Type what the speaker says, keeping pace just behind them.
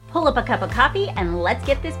up a cup of coffee and let's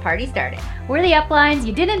get this party started. We're the uplines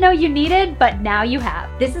you didn't know you needed, but now you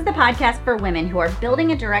have. This is the podcast for women who are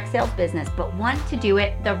building a direct sales business but want to do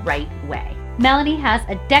it the right way. Melanie has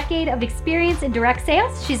a decade of experience in direct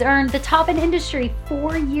sales. She's earned the top in industry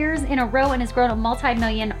 4 years in a row and has grown a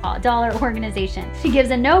multi-million-dollar organization. She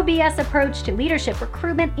gives a no BS approach to leadership,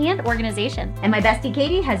 recruitment, and organization. And my bestie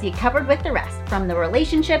Katie has you covered with the rest. From the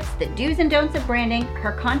relationships, the do's and don'ts of branding,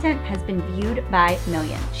 her content has been viewed by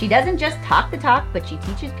millions. She doesn't just talk the talk, but she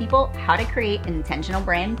teaches people how to create an intentional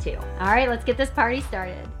brand too. All right, let's get this party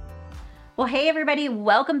started. Well, hey everybody,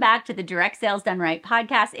 welcome back to the Direct Sales Done Right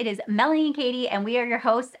podcast. It is Melanie and Katie, and we are your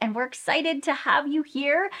hosts, and we're excited to have you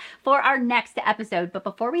here for our next episode. But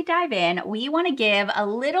before we dive in, we want to give a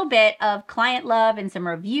little bit of client love and some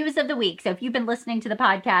reviews of the week. So if you've been listening to the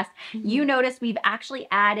podcast, you notice we've actually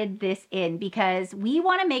added this in because we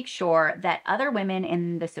want to make sure that other women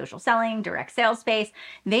in the social selling, direct sales space,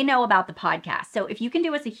 they know about the podcast. So if you can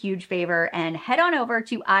do us a huge favor and head on over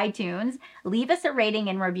to iTunes, leave us a rating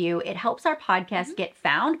and review. It helps our podcast get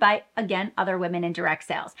found by, again, other women in direct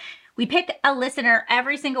sales. We pick a listener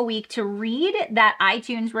every single week to read that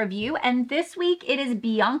iTunes review. And this week it is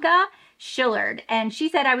Bianca Schillard. And she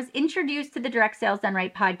said, I was introduced to the Direct Sales Done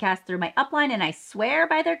Right podcast through my upline, and I swear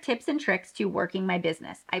by their tips and tricks to working my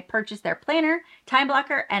business. I purchased their planner, time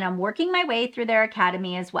blocker, and I'm working my way through their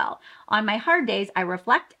academy as well. On my hard days, I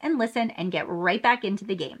reflect and listen and get right back into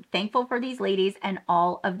the game. Thankful for these ladies and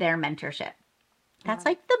all of their mentorship. That's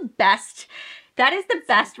like the best. That is the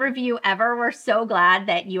best review ever. We're so glad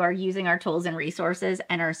that you are using our tools and resources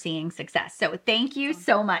and are seeing success. So thank you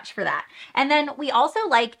so much for that. And then we also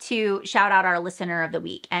like to shout out our listener of the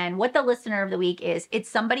week. And what the listener of the week is, it's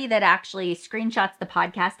somebody that actually screenshots the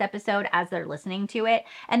podcast episode as they're listening to it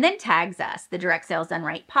and then tags us, the Direct Sales Done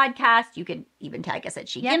Right podcast. You can even tag us at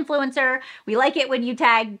Chic Influencer. We like it when you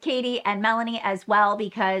tag Katie and Melanie as well,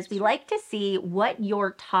 because we like to see what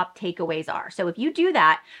your top takeaways are. So if you do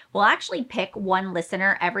that, we'll actually pick one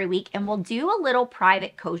listener every week and we'll do a little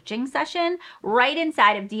private coaching session right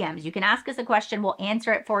inside of DMs. You can ask us a question, we'll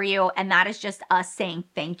answer it for you. And that is just us saying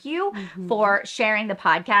thank you for sharing the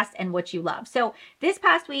podcast and what you love. So this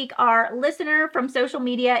past week, our listener from social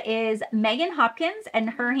media is Megan Hopkins,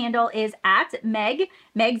 and her handle is at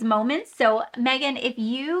Meg's Moments. So Megan, if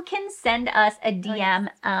you can send us a DM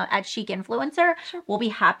at Chic Influencer, we'll be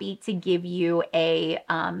happy to give you a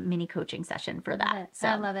mini coaching session for that. So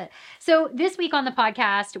I love it. So this week on the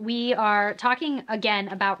podcast, we are talking again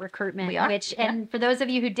about recruitment, and for those of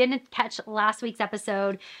you who didn't catch last week's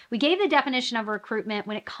episode, we gave the definition of recruitment.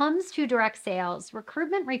 When it comes to direct sales,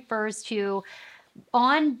 recruitment refers to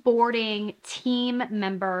onboarding team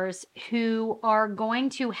members who are going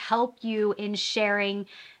to help you in sharing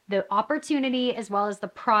the opportunity as well as the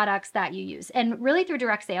products that you use. And really through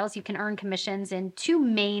direct sales, you can earn commissions in two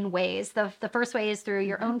main ways. The first way is through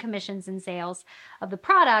your own commissions and sales of the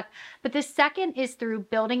product, but the second is through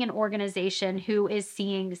building an organization who is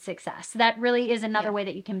seeing success. So that really is another way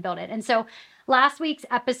that you can build it. And so last week's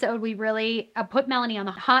episode, we really put Melanie on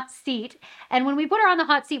the hot seat. And when we put her on the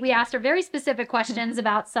hot seat, we asked her very specific questions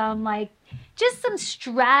about some just some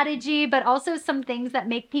strategy, but also some things that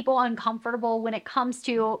make people uncomfortable when it comes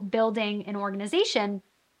to building an organization.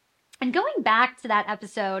 And going back to that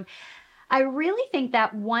episode, I really think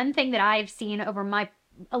that one thing that I've seen over my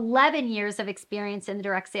 11 years of experience in the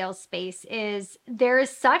direct sales space is there is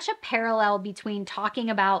such a parallel between talking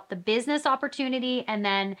about the business opportunity and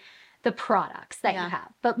then the products that you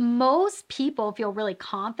have. But most people feel really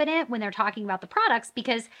confident when they're talking about the products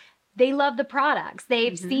because they love the products.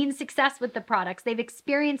 They've seen success with the products. They've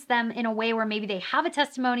experienced them in a way where maybe they have a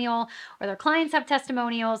testimonial or their clients have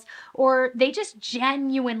testimonials, or they just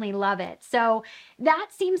genuinely love it. So that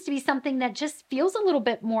seems to be something that just feels a little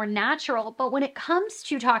bit more natural. But when it comes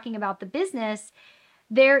to talking about the business,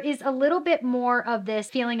 there is a little bit more of this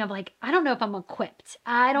feeling of I don't know if I'm equipped.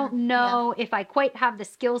 I don't know if I quite have the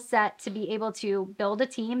skill set to be able to build a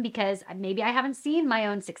team because maybe I haven't seen my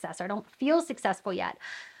own success or I don't feel successful yet.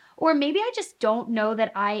 Or maybe I just don't know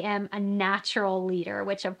that I am a natural leader,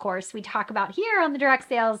 which of course we talk about here on the Direct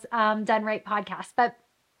Sales Done Right podcast. But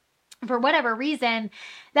for whatever reason,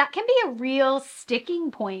 that can be a real sticking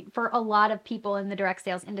point for a lot of people in the direct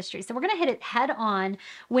sales industry. So we're going to hit it head on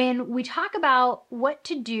when we talk about what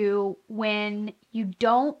to do when you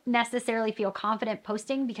don't necessarily feel confident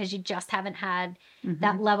posting because you just haven't had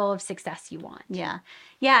that level of success you want. Yeah.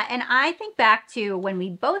 And I think back to when we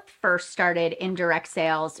both first started in direct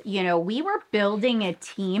sales, we were building a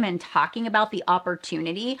team and talking about the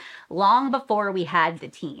opportunity long before we had the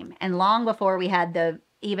team and long before we had the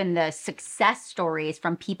even the success stories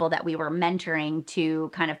from people that we were mentoring to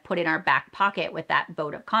kind of put in our back pocket with that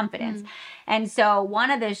vote of confidence. And so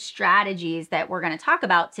one of the strategies that we're going to talk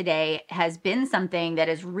about today has been something that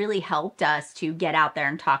has really helped us to get out there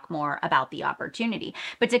and talk more about the opportunity.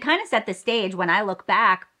 But to kind of set the stage, when I look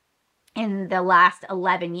back in the last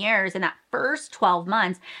 11 years, in that first 12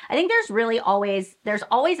 months, I think there's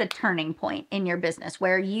always a turning point in your business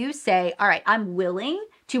where you say, all right, I'm willing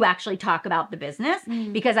to actually talk about the business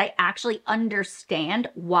because I actually understand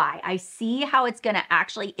why. I see how it's going to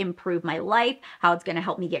actually improve my life, how it's going to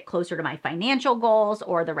help me get closer to my financial goals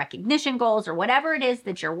or the recognition goals or whatever it is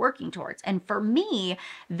that you're working towards. And for me,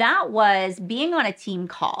 that was being on a team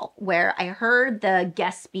call where I heard the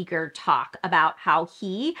guest speaker talk about how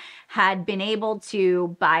he had been able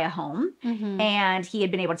to buy a home and he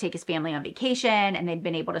had been able to take his family on vacation and they'd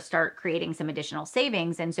been able to start creating some additional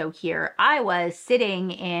savings. And so here I was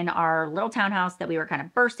sitting in our little townhouse that we were kind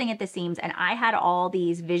of bursting at the seams. And I had all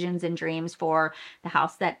these visions and dreams for the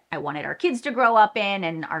house that I wanted our kids to grow up in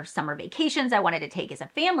and our summer vacations I wanted to take as a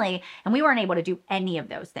family. And we weren't able to do any of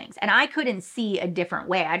those things. And I couldn't see a different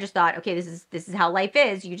way. I just thought, okay, this is how life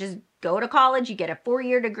is. You just go to college, you get a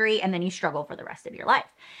 4-year degree, and then you struggle for the rest of your life.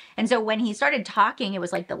 And so when he started talking, it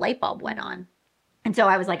was like the light bulb went on. And so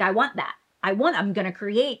I was like, I want that. I'm going to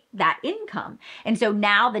create that income. And so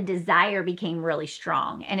now the desire became really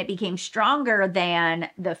strong, and it became stronger than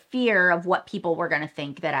the fear of what people were going to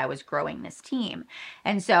think that I was growing this team.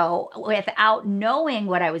 And so without knowing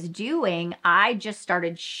what I was doing, I just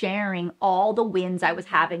started sharing all the wins I was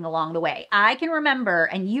having along the way. I can remember,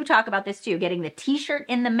 and you talk about this too, getting the t-shirt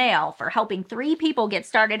in the mail for helping 3 people get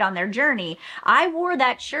started on their journey. I wore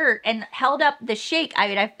that shirt and held up the shake. I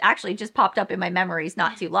mean, I actually just popped up in my memories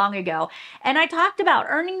not too long ago. And I talked about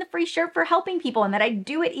earning the free shirt for helping people and that I'd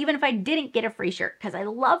do it even if I didn't get a free shirt because I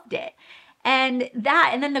loved it. And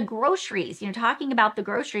then the groceries, talking about the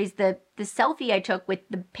groceries, the selfie I took with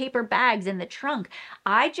the paper bags in the trunk,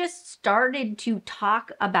 I just started to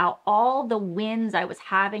talk about all the wins I was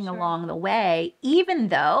having along the way, even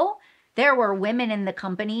though there were women in the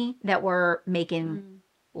company that were making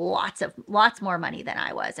lots more money than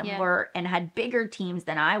I was and had bigger teams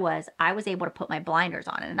than I was able to put my blinders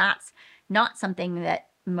on. And that's not something that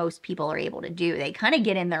most people are able to do. They kind of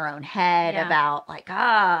get in their own head about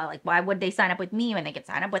why would they sign up with me when they could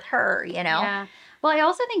sign up with her, Yeah. Well, I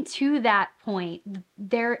also think to that point,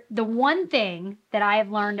 the one thing that I have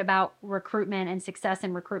learned about recruitment and success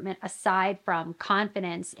in recruitment, aside from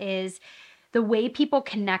confidence, is the way people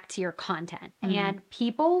connect to your content. And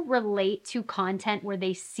people relate to content where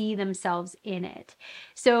they see themselves in it.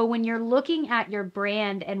 So when you're looking at your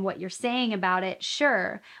brand and what you're saying about it,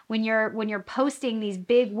 sure, when you're posting these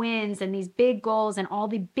big wins and these big goals and all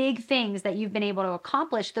the big things that you've been able to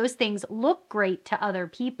accomplish, those things look great to other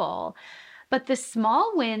people. But the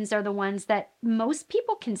small wins are the ones that most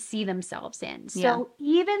people can see themselves in. So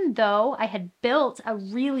even though I had built a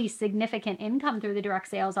really significant income through the direct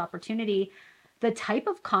sales opportunity, the type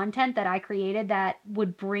of content that I created that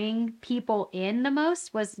would bring people in the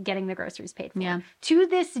most was getting the groceries paid for. Yeah. To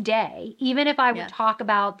this day, even if I would talk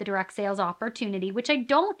about the direct sales opportunity, which I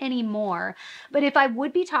don't anymore, but if I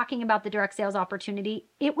would be talking about the direct sales opportunity,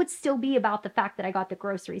 it would still be about the fact that I got the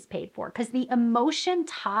groceries paid for. Because the emotion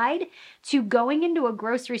tied to going into a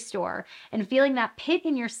grocery store and feeling that pit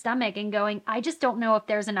in your stomach and going, I just don't know if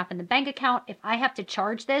there's enough in the bank account. If I have to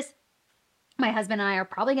charge this, my husband and I are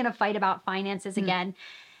probably going to fight about finances again.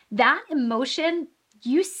 That emotion,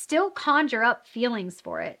 you still conjure up feelings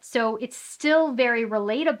for it. So it's still very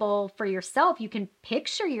relatable for yourself. You can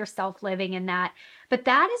picture yourself living in that. But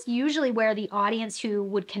that is usually where the audience who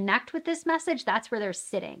would connect with this message, that's where they're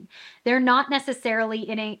sitting. They're not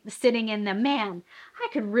necessarily sitting in the, man, I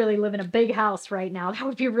could really live in a big house right now. That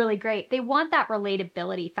would be really great. They want that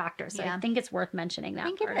relatability factor. So I think it's worth mentioning that. I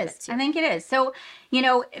think it is. So,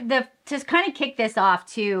 to kind of kick this off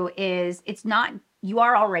too is it's not, you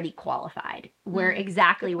are already qualified where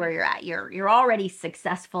you're at. You're already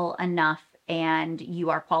successful enough and you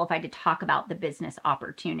are qualified to talk about the business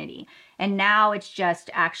opportunity. And now it's just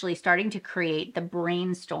actually starting to create the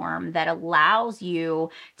brainstorm that allows you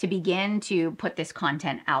to begin to put this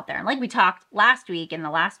content out there. And like we talked last week in the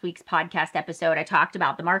last week's podcast episode, I talked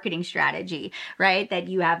about the marketing strategy, right? That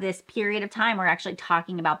you have this period of time we're actually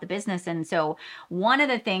talking about the business. And so one of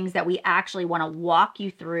the things that we actually want to walk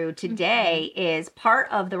you through today is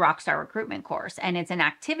part of the Rockstar Recruitment course. And it's an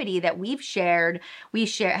activity that we have shared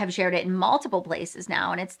it in multiple multiple places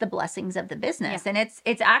now, and it's the blessings of the business. And it's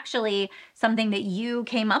actually something that you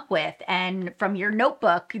came up with and from your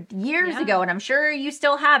notebook years ago, and I'm sure you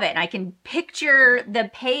still have it. And I can picture the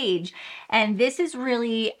page. And this is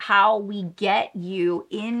really how we get you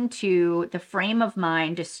into the frame of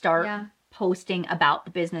mind to start posting about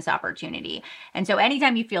the business opportunity. And so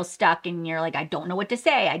anytime you feel stuck and you're like, I don't know what to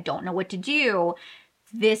say, I don't know what to do,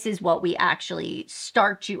 this is what we actually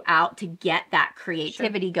start you out to get that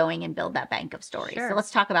creativity going and build that bank of stories. So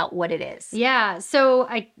let's talk about what it is. Yeah. So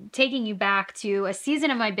taking you back to a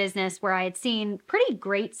season of my business where I had seen pretty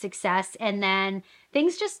great success, and then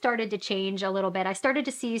things just started to change a little bit. I started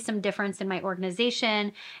to see some difference in my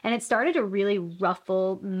organization, and it started to really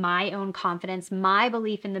ruffle my own confidence, my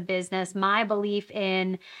belief in the business, my belief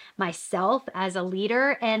in myself as a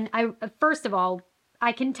leader. And first of all,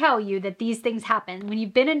 I can tell you that these things happen. When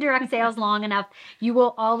you've been in direct sales long enough, you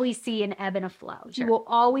will always see an ebb and a flow. You will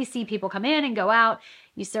always see people come in and go out.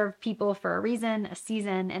 You serve people for a reason, a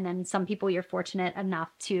season, and then some people you're fortunate enough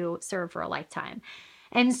to serve for a lifetime.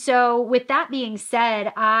 And so with that being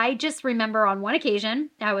said, I just remember on one occasion,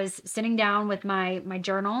 I was sitting down with my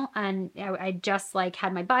journal, and I just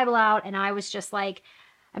had my Bible out, and I was just like,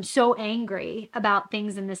 I'm so angry about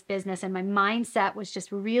things in this business, and my mindset was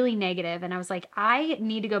just really negative. And I was like, I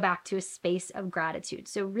need to go back to a space of gratitude.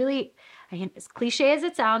 So really, as cliche as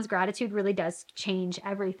it sounds, gratitude really does change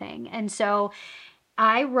everything. And so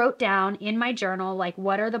I wrote down in my journal,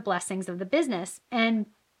 what are the blessings of the business? And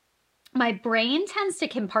my brain tends to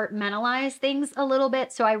compartmentalize things a little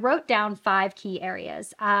bit. So I wrote down 5 key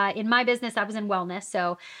areas. In my business, I was in wellness.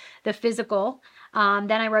 So the physical,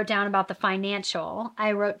 then I wrote down about the financial.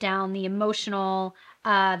 I wrote down the emotional,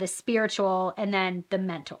 the spiritual, and then the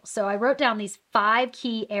mental. So I wrote down these 5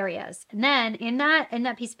 key areas. And then in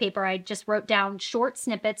that piece of paper, I just wrote down short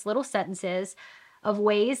snippets, little sentences of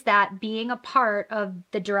ways that being a part of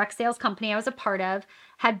the direct sales company I was a part of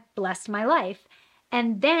had blessed my life.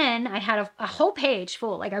 And then I had a whole page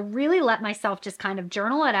full. I really let myself just kind of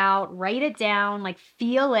journal it out, write it down,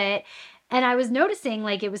 feel it. And I was noticing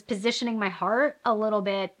it was positioning my heart a little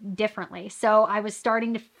bit differently. So I was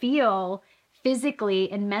starting to feel physically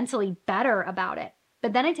and mentally better about it.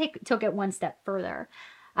 But then I took it one step further.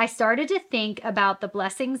 I started to think about the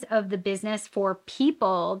blessings of the business for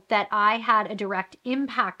people that I had a direct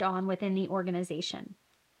impact on within the organization.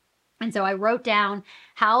 And so I wrote down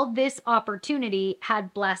how this opportunity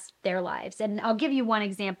had blessed their lives. And I'll give you one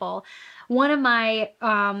example. One of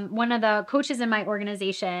the coaches in my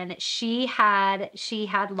organization, she had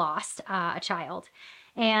lost a child,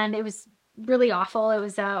 and it was really awful. It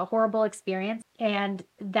was a horrible experience, and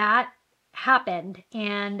that happened,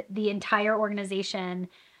 and the entire organization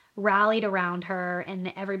rallied around her,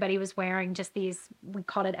 and everybody was wearing just these, we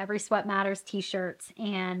called it Every Sweat Matters t-shirts,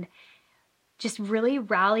 and just really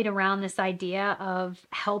rallied around this idea of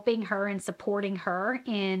helping her and supporting her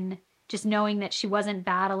in just knowing that she wasn't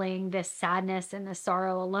battling this sadness and this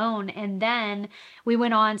sorrow alone. And then we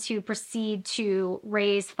went on to proceed to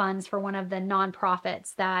raise funds for one of the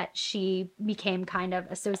nonprofits that she became kind of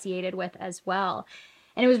associated with as well.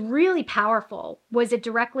 And it was really powerful. Was it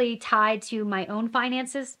directly tied to my own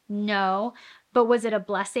finances? No. But was it a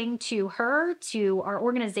blessing to her, to our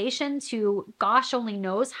organization, to gosh only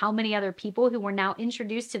knows how many other people who were now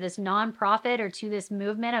introduced to this nonprofit or to this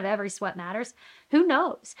movement of Every Sweat Matters? Who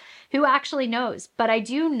knows? Who actually knows? But I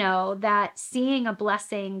do know that seeing a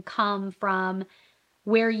blessing come from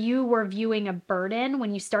where you were viewing a burden,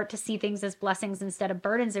 when you start to see things as blessings instead of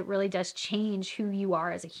burdens, it really does change who you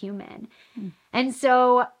are as a human. And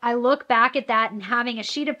so I look back at that and having a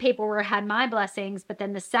sheet of paper where I had my blessings, but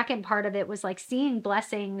then the second part of it was seeing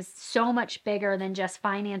blessings so much bigger than just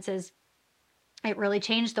finances. It really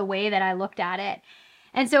changed the way that I looked at it.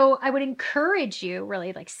 And so I would encourage you,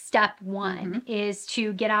 really, step one is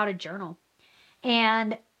to get out a journal.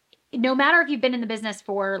 And no matter if you've been in the business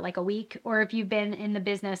for a week, or if you've been in the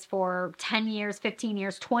business for 10 years, 15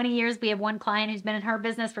 years, 20 years. We have one client who's been in her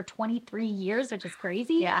business for 23 years, which is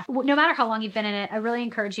crazy. Yeah. No matter how long you've been in it, I really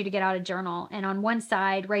encourage you to get out a journal. And on one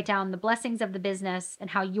side, write down the blessings of the business and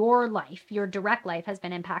how your life, your direct life, has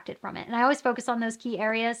been impacted from it. And I always focus on those key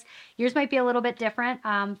areas. Yours might be a little bit different.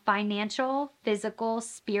 Financial, physical,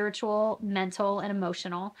 spiritual, mental, and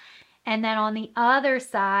emotional. And then on the other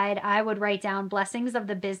side, I would write down blessings of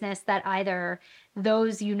the business that either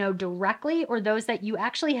those you know directly or those that you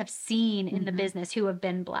actually have seen in the business who have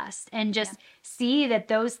been blessed, and just see that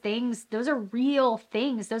those things, those are real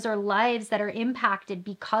things. Those are lives that are impacted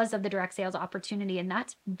because of the direct sales opportunity. And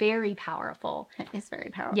that's very powerful. It is very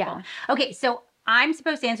powerful. Yeah. Okay. So I'm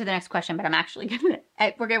supposed to answer the next question, but I'm actually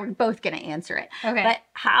we're both going to answer it. Okay. But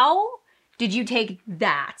how did you take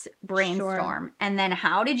that brainstorm and then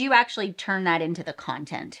how did you actually turn that into the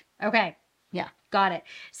content? Okay. Yeah. Got it.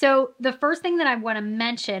 So the first thing that I want to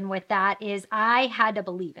mention with that is I had to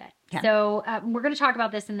believe it. Okay. So we're going to talk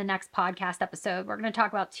about this in the next podcast episode. We're going to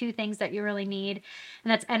talk about two things that you really need,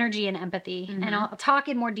 and that's energy and empathy. Mm-hmm. And I'll talk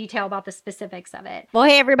in more detail about the specifics of it. Well,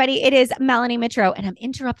 hey, everybody, it is Melanie Mitro, and I'm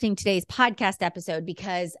interrupting today's podcast episode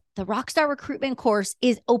because the Rockstar Recruitment course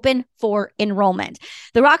is open for enrollment.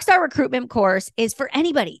 The Rockstar Recruitment course is for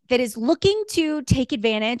anybody that is looking to take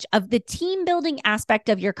advantage of the team building aspect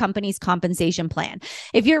of your company's compensation plan.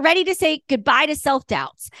 If you're ready to say goodbye to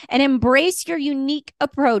self-doubts and embrace your unique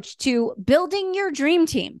approach to building your dream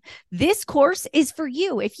team, this course is for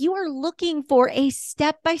you. If you are looking for a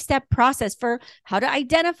step-by-step process for how to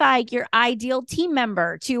identify your ideal team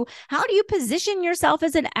member, to how do you position yourself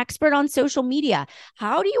as an expert on social media,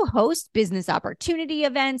 how do you host business opportunity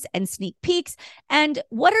events and sneak peeks, and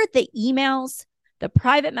what are the emails, the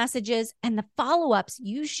private messages, and the follow-ups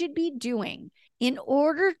you should be doing in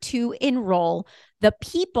order to enroll the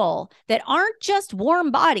people that aren't just warm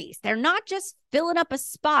bodies. They're not just filling up a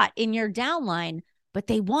spot in your downline, but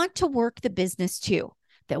they want to work the business too.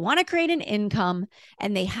 They want to create an income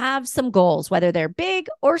and they have some goals, whether they're big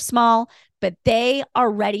or small, but they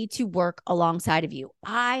are ready to work alongside of you.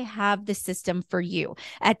 I have the system for you.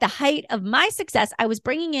 At the height of my success, I was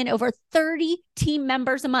bringing in over 30 team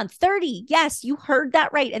members a month. 30. Yes, you heard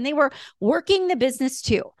that right. And they were working the business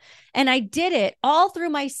too. And I did it all through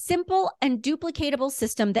my simple and duplicatable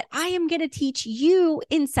system that I am going to teach you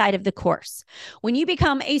inside of the course. When you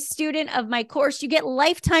become a student of my course, you get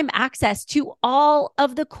lifetime access to all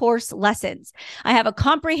of the course lessons. I have a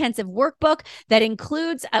comprehensive workbook that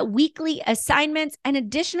includes weekly assignments and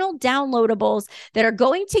additional downloadables that are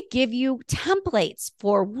going to give you templates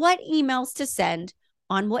for what emails to send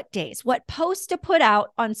on what days, what posts to put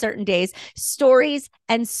out on certain days, stories,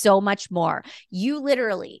 and so much more. You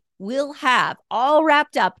literally will have all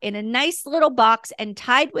wrapped up in a nice little box and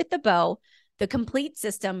tied with a bow, the complete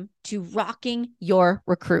system to rocking your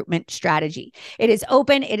recruitment strategy. It is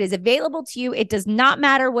open. It is available to you. It does not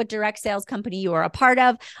matter what direct sales company you are a part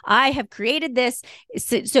of. I have created this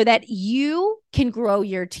so that you can grow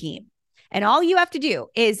your team. And all you have to do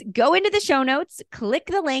is go into the show notes, click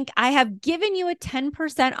the link. I have given you a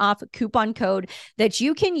 10% off coupon code that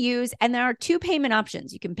you can use. And there are two payment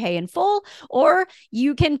options. You can pay in full or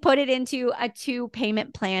you can put it into a 2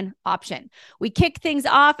 payment plan option. We kick things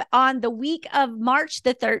off on the week of March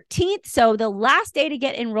the 13th. So the last day to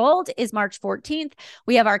get enrolled is March 14th.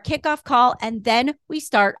 We have our kickoff call and then we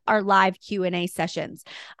start our live Q&A sessions.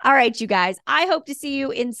 All right, you guys, I hope to see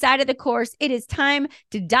you inside of the course. It is time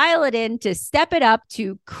to dial it in, to step it up,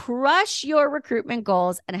 to crush your recruitment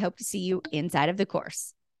goals. And I hope to see you inside of the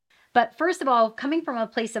course. But first of all, coming from a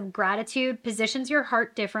place of gratitude positions your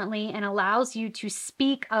heart differently and allows you to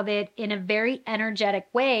speak of it in a very energetic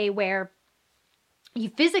way where you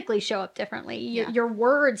physically show up differently. Your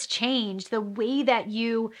words change, the way that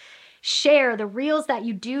you share, the reels that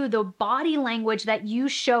you do, the body language that you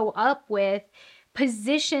show up with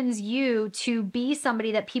positions you to be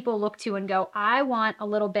somebody that people look to and go, I want a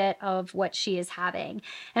little bit of what she is having.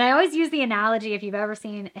 And I always use the analogy, if you've ever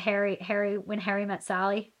seen Harry, when Harry met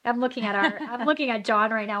Sally. I'm looking at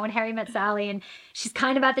John right now, when Harry met Sally, and she's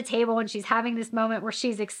kind of at the table and she's having this moment where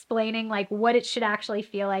she's explaining like what it should actually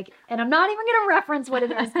feel like. And I'm not even going to reference what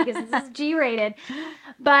it is because this is G-rated.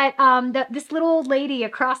 But this little old lady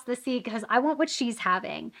across the seat goes, I want what she's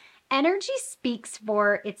having. Energy speaks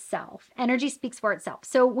for itself. Energy speaks for itself.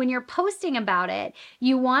 So when you're posting about it,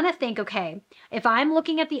 you want to think, okay, if I'm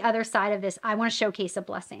looking at the other side of this, I want to showcase a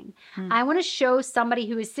blessing. I want to show somebody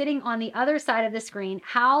who is sitting on the other side of the screen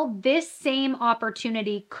how this same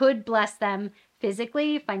opportunity could bless them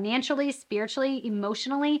physically, financially, spiritually,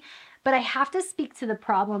 emotionally. But I have to speak to the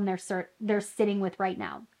problem they're sitting with right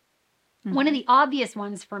now. One of the obvious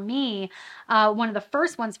ones for me, one of the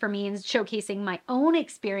first ones for me in showcasing my own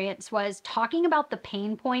experience was talking about the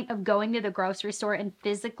pain point of going to the grocery store and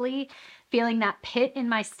physically feeling that pit in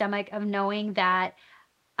my stomach of knowing that,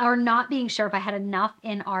 or not being sure if I had enough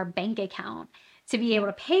in our bank account to be able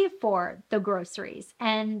to pay for the groceries.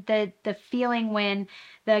 And the feeling when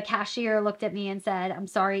the cashier looked at me and said, I'm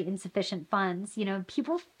sorry, insufficient funds. You know,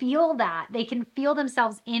 people feel that. They can feel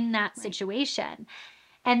themselves in that situation.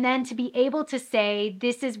 And then to be able to say,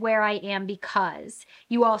 this is where I am because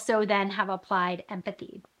you also then have applied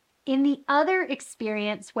empathy. In the other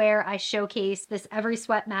experience where I showcased this Every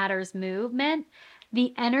Sweat Matters movement,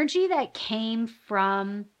 the energy that came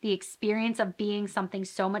from the experience of being something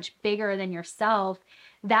so much bigger than yourself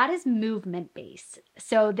that is movement based.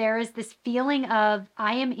 So there is this feeling of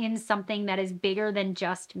I am in something that is bigger than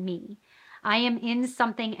just me. I am in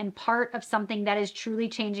something and part of something that is truly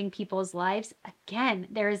changing people's lives. Again,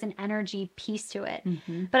 there is an energy piece to it.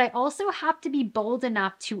 But I also have to be bold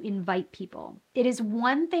enough to invite people. It is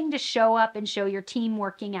one thing to show up and show your team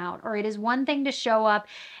working out, or it is one thing to show up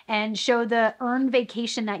and show the earned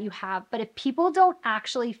vacation that you have. But if people don't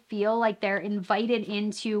actually feel like they're invited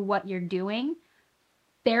into what you're doing,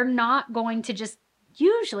 they're not going to just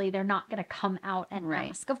usually they're not going to come out and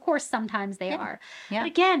ask. Of course, sometimes they are. But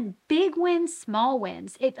again, big wins, small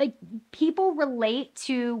wins. Like people relate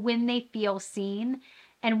to when they feel seen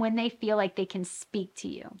and when they feel like they can speak to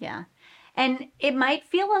you. Yeah. And it might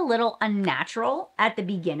feel a little unnatural at the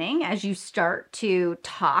beginning as you start to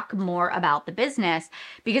talk more about the business,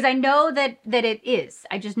 because I know that it is.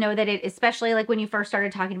 I just know that it, especially like when you first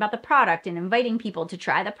started talking about the product and inviting people to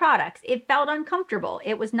try the products, it felt uncomfortable.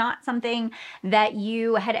 It was not something that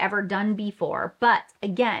you had ever done before. But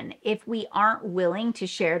again, if we aren't willing to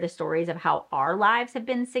share the stories of how our lives have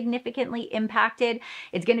been significantly impacted,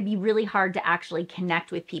 it's going to be really hard to actually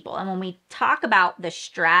connect with people. And when we talk about the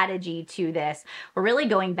strategy to this, we're really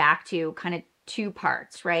going back to kind of two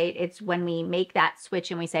parts, right? It's when we make that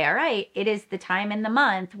switch and we say, all right, it is the time in the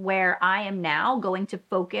month where I am now going to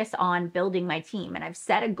focus on building my team. And I've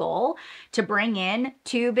set a goal to bring in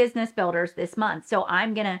 2 business builders this month. So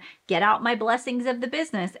I'm going to get out my blessings of the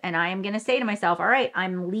business and I am going to say to myself, all right,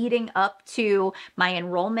 I'm leading up to my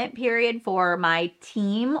enrollment period for my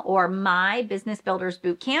team or my business builders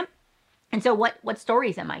boot camp. And so what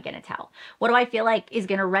stories am I going to tell? What do I feel like is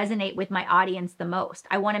going to resonate with my audience the most?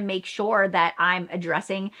 I want to make sure that I'm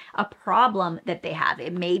addressing a problem that they have.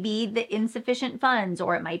 It may be the insufficient funds,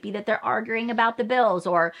 or it might be that they're arguing about the bills,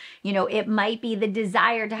 or, it might be the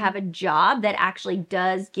desire to have a job that actually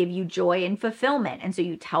does give you joy and fulfillment. And so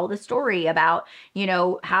you tell the story about,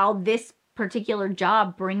 how this particular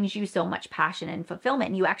job brings you so much passion and fulfillment.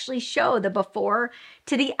 And you actually show the before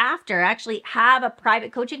to the after. I actually have a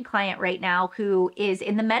private coaching client right now who is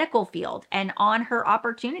in the medical field, and on her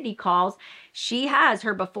opportunity calls, she has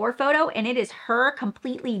her before photo and it is her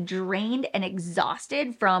completely drained and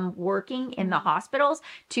exhausted from working in the hospitals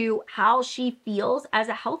to how she feels as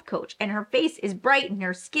a health coach. And her face is bright and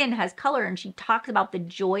her skin has color, and she talks about the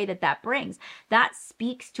joy that brings. That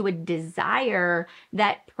speaks to a desire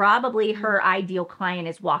that probably her ideal client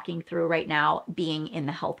is walking through right now, being in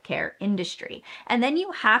the healthcare industry. And then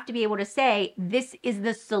you have to be able to say, this is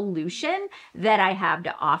the solution that I have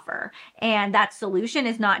to offer. And that solution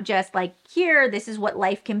is not just like, here, this is what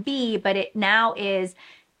life can be, but it now is,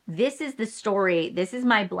 this is the story. This is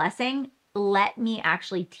my blessing. Let me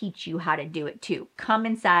actually teach you how to do it too. Come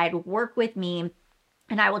inside, work with me,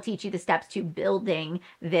 and I will teach you the steps to building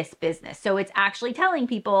this business. So it's actually telling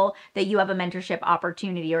people that you have a mentorship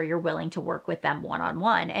opportunity or you're willing to work with them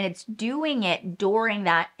one-on-one. And it's doing it during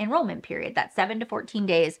that enrollment period, that 7 to 14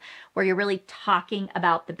 days where you're really talking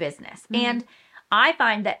about the business. And I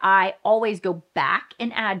find that I always go back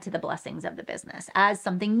and add to the blessings of the business as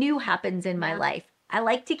something new happens in my life. I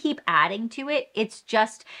like to keep adding to it. It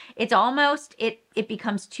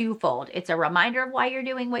becomes twofold. It's a reminder of why you're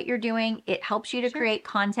doing what you're doing. It helps you to create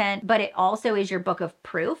content, but it also is your book of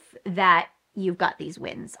proof that you've got these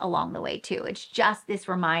wins along the way too. It's just this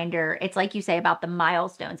reminder. It's like you say about the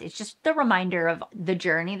milestones. It's just the reminder of the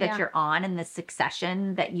journey that you're on and the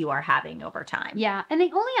succession that you are having over time. Yeah. And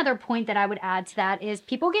the only other point that I would add to that is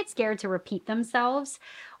people get scared to repeat themselves,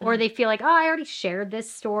 or they feel like, oh, I already shared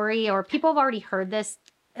this story, or people have already heard this.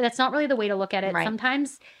 That's not really the way to look at it. Right.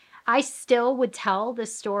 Sometimes I still would tell the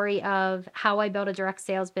story of how I built a direct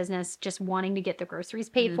sales business, just wanting to get the groceries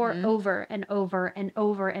paid for over and over and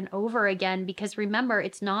over and over again. Because remember,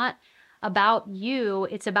 it's not about you.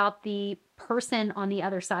 It's about the person on the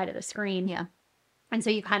other side of the screen. Yeah. And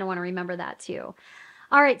so you kind of want to remember that too.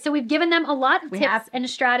 All right. So we've given them a lot of tips and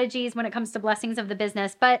strategies when it comes to blessings of the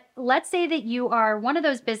business. But let's say that you are one of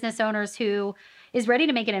those business owners who is ready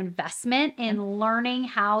to make an investment in learning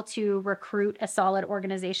how to recruit a solid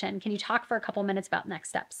organization. Can you talk for a couple minutes about next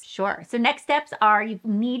steps? Sure. So next steps are, you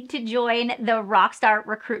need to join the Rockstar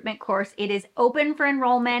recruitment course. It is open for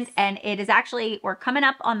enrollment, and it is actually, we're coming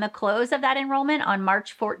up on the close of that enrollment on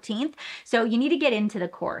March 14th. So you need to get into the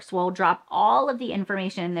course. We'll drop all of the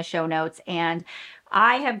information in the show notes. And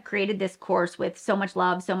I have created this course with so much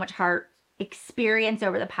love, so much heart, experience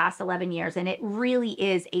over the past 11 years. And it really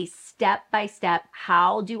is a step-by-step,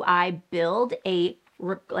 how do I build a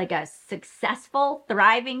like a successful,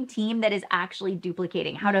 thriving team that is actually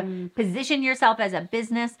duplicating, how to position yourself as a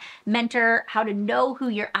business mentor, how to know who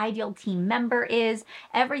your ideal team member is,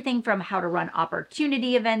 everything from how to run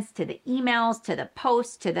opportunity events to the emails, to the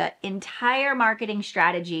posts, to the entire marketing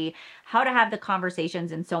strategy, how to have the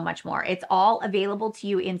conversations, and so much more. It's all available to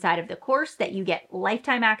you inside of the course that you get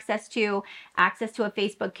lifetime access to a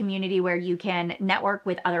Facebook community where you can network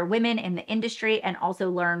with other women in the industry and also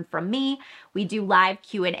learn from me. We do live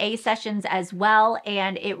Q&A sessions as well.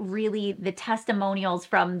 And it really, the testimonials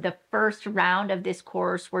from the first round of this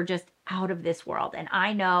course were just out of this world. And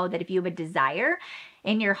I know that if you have a desire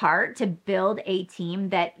in your heart to build a team,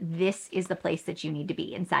 that this is the place that you need to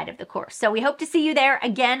be inside of the course. So we hope to see you there.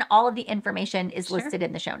 Again, all of the information is listed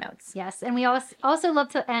in the show notes. Yes. And we also love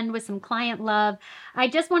to end with some client love. I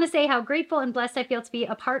just want to say how grateful and blessed I feel to be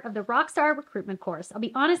a part of the Rockstar Recruitment course. I'll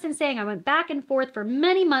be honest in saying I went back and forth for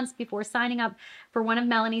many months before signing up for one of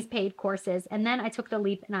Melanie's paid courses. And then I took the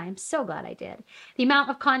leap, and I am so glad I did. The amount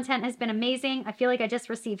of content has been amazing. I feel like I just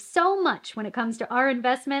received so much when it comes to our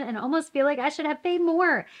investment, and almost feel like I should have paid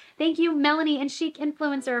more. Thank you, Melanie and Chic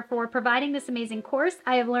Influencer, for providing this amazing course.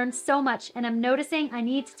 I have learned so much, and I'm noticing I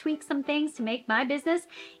need to tweak some things to make my business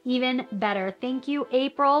even better. Thank you,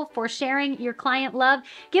 April, for sharing your client love.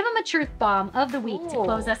 Give them a truth bomb of the week to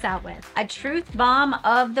close us out with. A truth bomb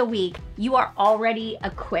of the week. You are already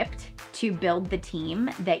equipped to build the team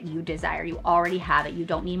that you desire. You already have it. You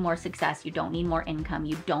don't need more success. You don't need more income.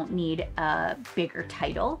 You don't need a bigger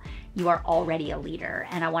title. You are already a leader.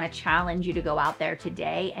 And I want to challenge you to go out there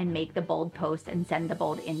today and make the bold post and send the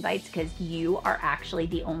bold invites, because you are actually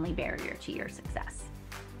the only barrier to your success.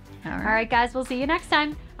 All right, guys, we'll see you next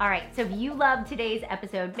time. All right, so if you loved today's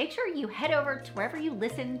episode, make sure you head over to wherever you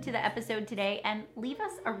listened to the episode today and leave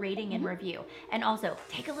us a rating and review. And also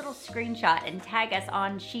take a little screenshot and tag us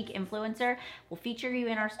on Chic Influencer. We'll feature you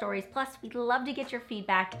in our stories. Plus, we'd love to get your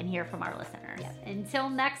feedback and hear from our listeners. Yep. Until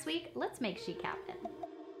next week, let's make chic happen.